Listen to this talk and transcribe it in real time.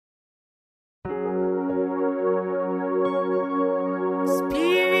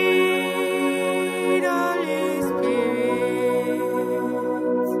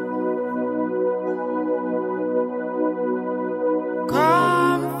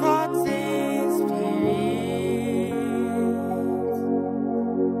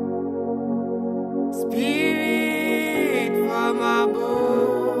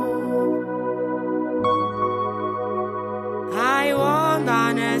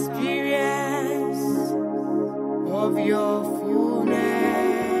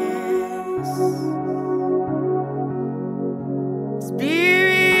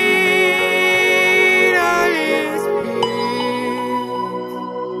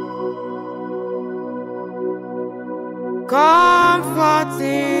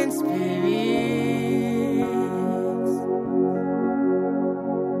comforting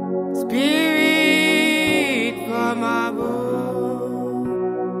spirit from above,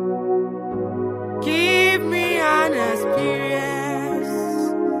 give me an experience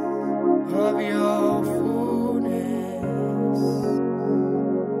of your fullness.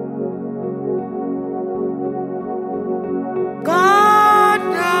 God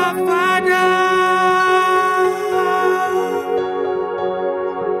the Father,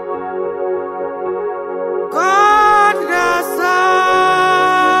 God the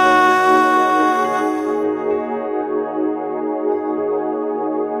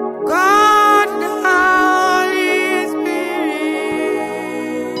Son, God the Holy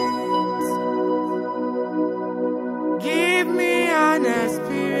Spirit, give me an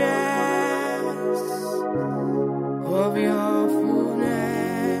experience of your fullness.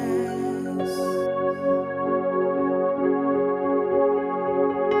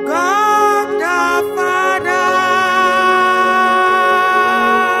 God the Father,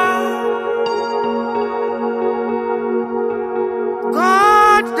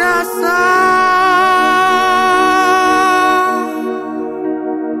 God the Son,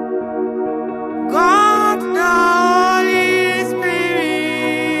 God the Holy Spirit,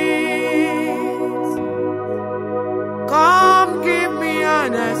 come give me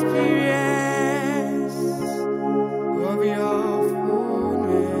an experience of your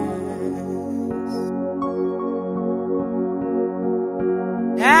fullness.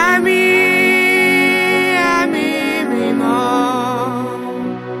 Ẹ̀mí mímọ́,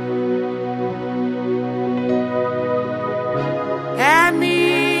 ẹ̀mí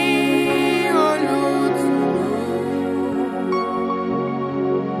olùtùnú,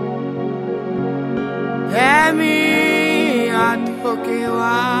 ẹ̀mí àtòkè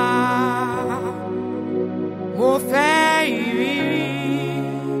wá, mo fẹ́ ìrírí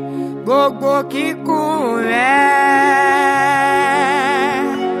gbogbo kíkún rẹ̀.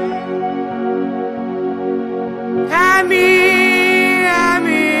 Ẹ̀mí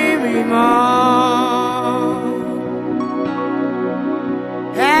mímọ́,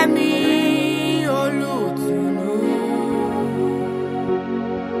 ẹ̀mí olùtùnú,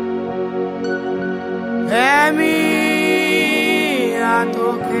 ẹ̀mí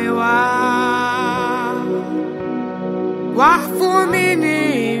àtòkè wá, wá fún mi ní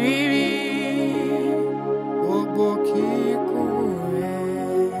ìrírí gbogbo kíkún rẹ̀.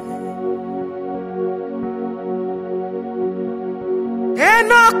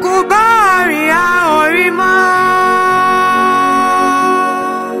 Enoku bá rìn a ò rí mọ́.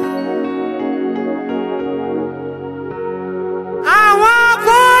 Àwọn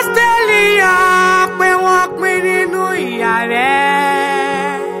apọ́stélì á pé wọ́n pín nínú ìyà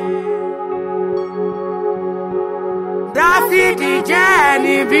rẹ̀. Dáfídì jẹ́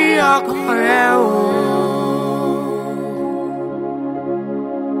ẹni bí ọkàn rẹ̀ o,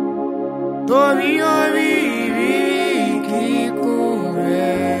 torí orí ìrírí kíkún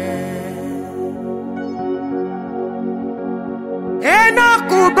rẹ̀.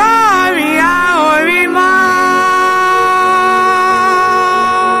 Enoku bá rìn a ò rí mọ́.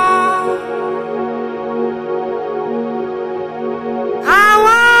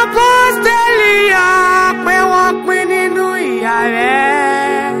 Àwọn apọ́stélì á pé wọ́n pín nínú ìyà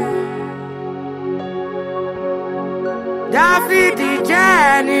rẹ̀. Dáfídì jẹ́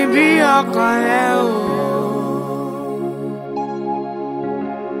ẹni bí ọkàn rẹ̀ o,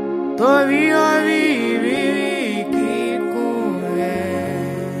 torí orí ìrírí kíkún rẹ̀.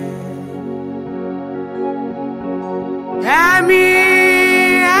 Ẹ̀mí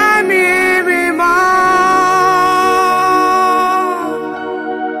mímọ́,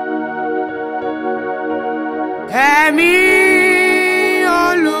 ẹ̀mí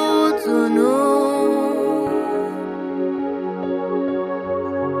olùtùnú,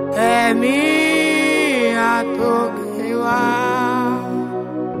 ẹ̀mí àtòkè wá,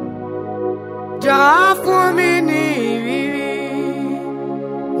 jọ̀ọ́ fún mi ní ìrírí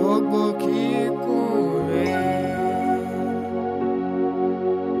gbogbo kíkún rẹ̀.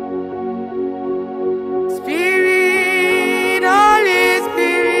 Spirit, Holy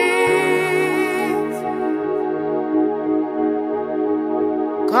Spirit,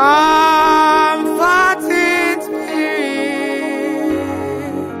 comforting spirit,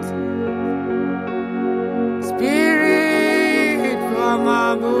 spirit from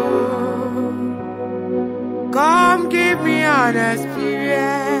above, come give me an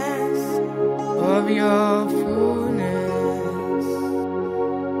experience of your fullness.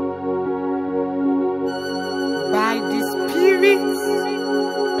 By the Spirit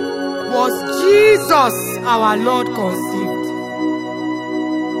was Jesus Jesus our Lord conceived.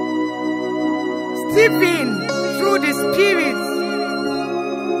 Stephen, through the Spirit,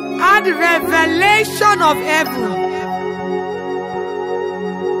 had revelation of heaven.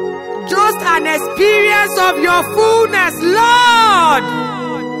 Just an experience of your fullness, Lord,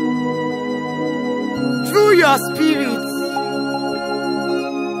 through your Spirit.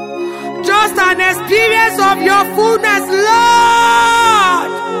 Just an experience of your fullness,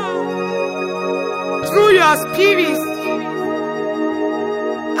 Lord, through your Spirit.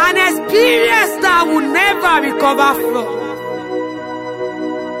 An experience that will never recover from.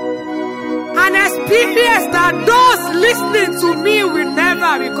 An experience that those listening to me will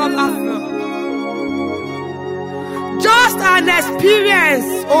never recover from. Just an experience,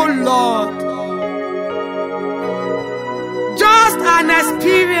 oh Lord. Just an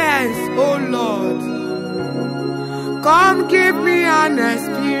experience, oh Lord. Come give me an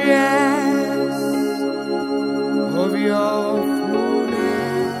experience of your fullness.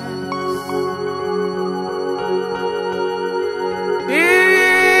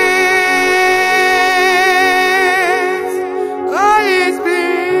 Yes, Holy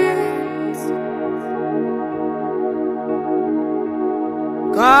Spirit,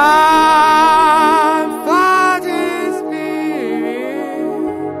 comforting Spirit,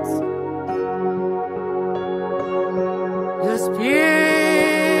 the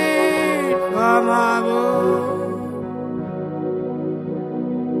Spirit from above,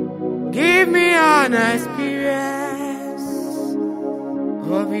 give me an experience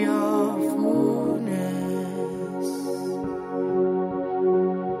of your fullness.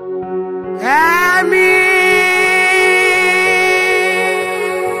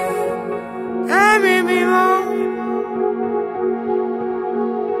 Ẹ̀mí mímọ́,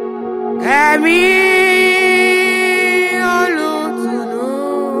 ẹ̀mí olùtùnú,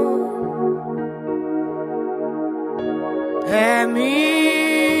 ẹ̀mí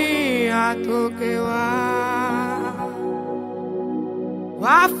àtòkèwá,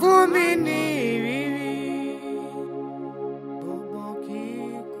 wá fún mi ní